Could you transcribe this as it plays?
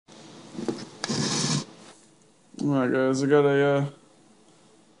Alright guys, I got a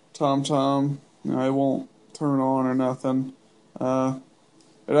tom-tom. It won't turn on or nothing.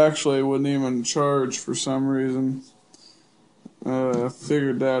 It actually wouldn't even charge for some reason. I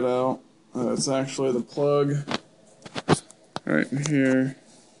figured that out. It's actually the plug right in here.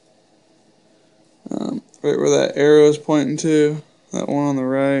 Right where that arrow is pointing to, that one on the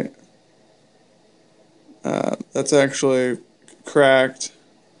right. That's actually cracked.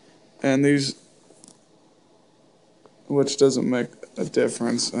 And these, which doesn't make a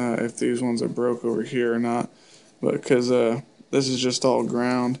difference if these ones are broke over here or not, but because this is just all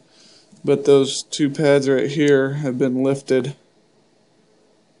ground. But those two pads right here have been lifted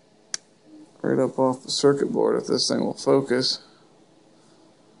right up off the circuit board, if this thing will focus.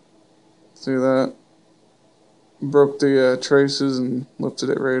 See that? Broke the traces and lifted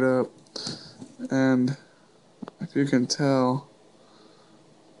it right up. And if you can tell,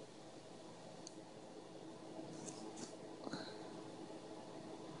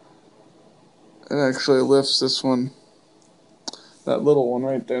 it actually lifts this one, that little one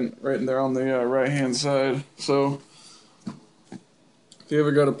right there on the right hand side. So if you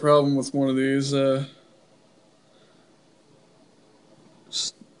ever got a problem with one of these,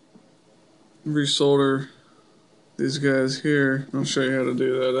 just resolder these guys here. I'll show you how to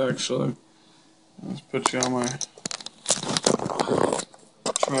do that actually. Let's put you on my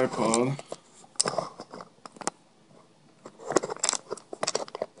tripod.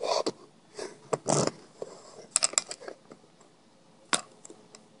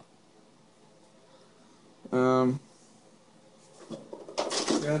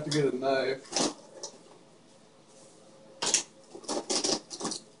 You have to get a knife.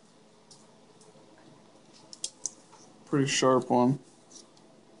 Pretty sharp one.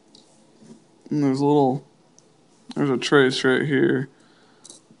 And there's a trace right here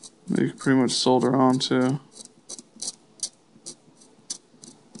that you can pretty much solder onto.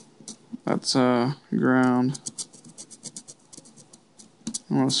 That's ground.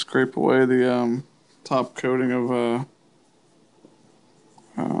 I'm gonna scrape away the top coating of the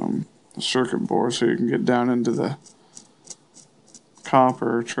circuit board so you can get down into the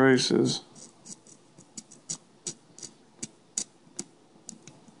copper traces.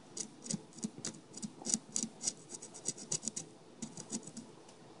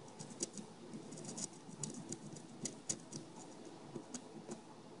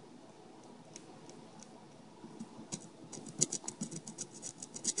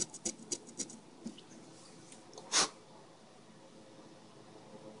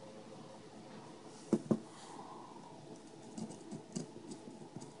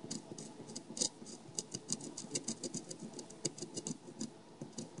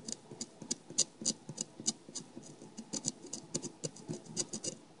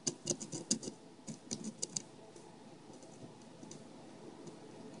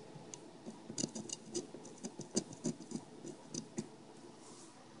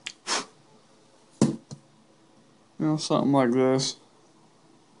 Something like this.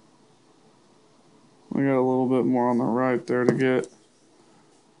 I got a little bit more on the right there to get.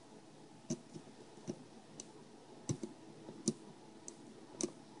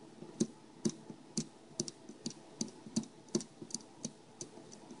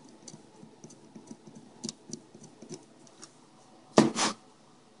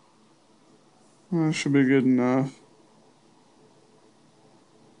 That should be good enough.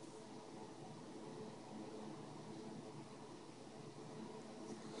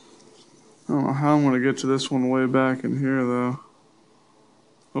 I don't know how I'm going to get to this one way back in here though.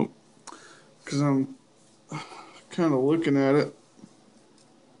 Oh, because I'm kind of looking at it.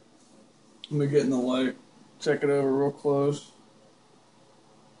 Let me get in the light, check it over real close.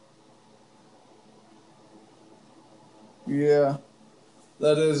 Yeah,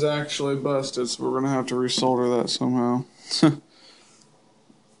 that is actually busted, so we're going to have to resolder that somehow.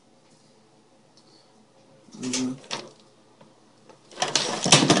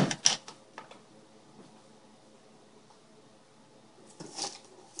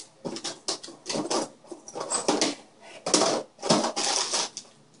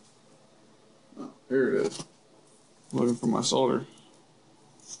 Here it is. Looking for my solder.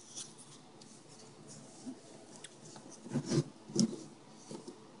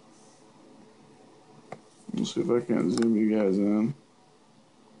 Let's see if I can't zoom you guys in.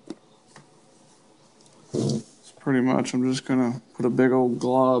 It's pretty much, I'm just going to put a big old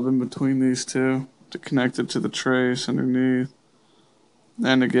glob in between these two to connect it to the trace underneath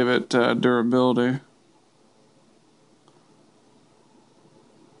and to give it durability.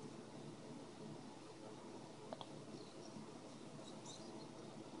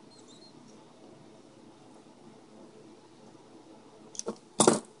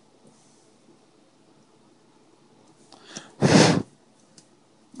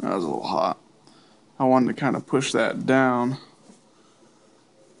 That was a little hot. I wanted to kind of push that down.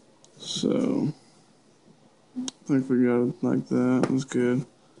 So, I think we got it like that. That's good.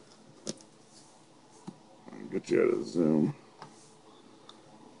 I'll get you out of zoom.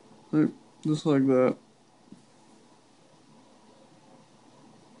 Right, just like that.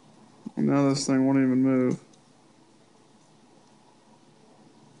 And now this thing won't even move.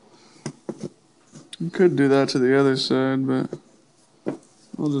 You could do that to the other side, but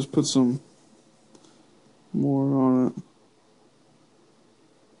I'll just put some more on it.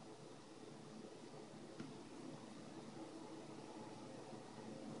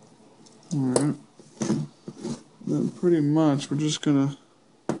 Alright. Then pretty much we're just gonna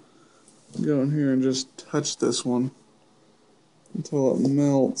go in here and just touch this one until it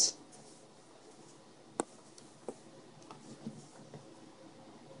melts.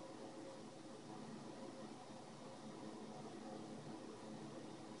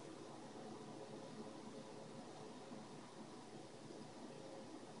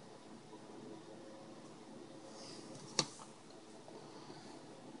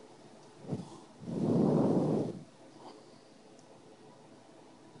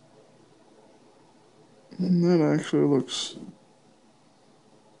 And that actually looks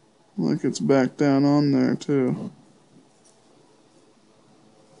like it's back down on there too.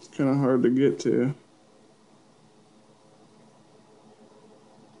 It's kind of hard to get to.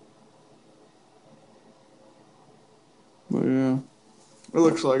 But yeah, it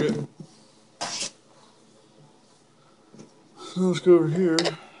looks like it. So let's go over here,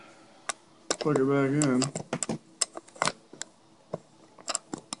 plug it back in.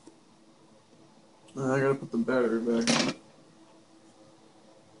 I gotta put the battery back on.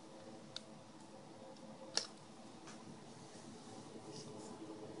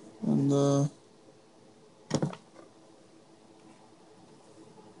 And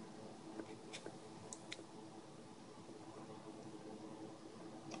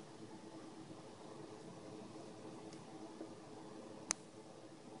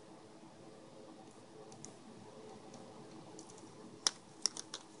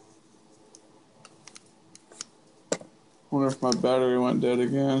wonder if my battery went dead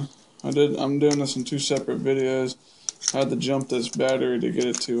again. I'm doing this in two separate videos. I had to jump this battery to get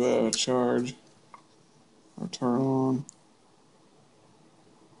it to charge or turn on.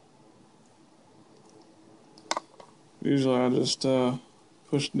 Usually I just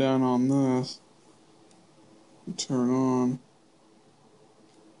push down on this and turn on.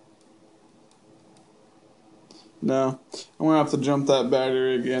 No, I'm gonna have to jump that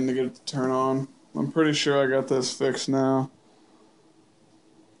battery again to get it to turn on. I'm pretty sure I got this fixed now.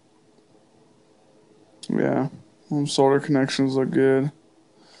 Yeah, solder connections look good.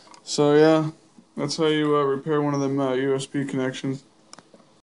 So yeah, that's how you repair one of them USB connections.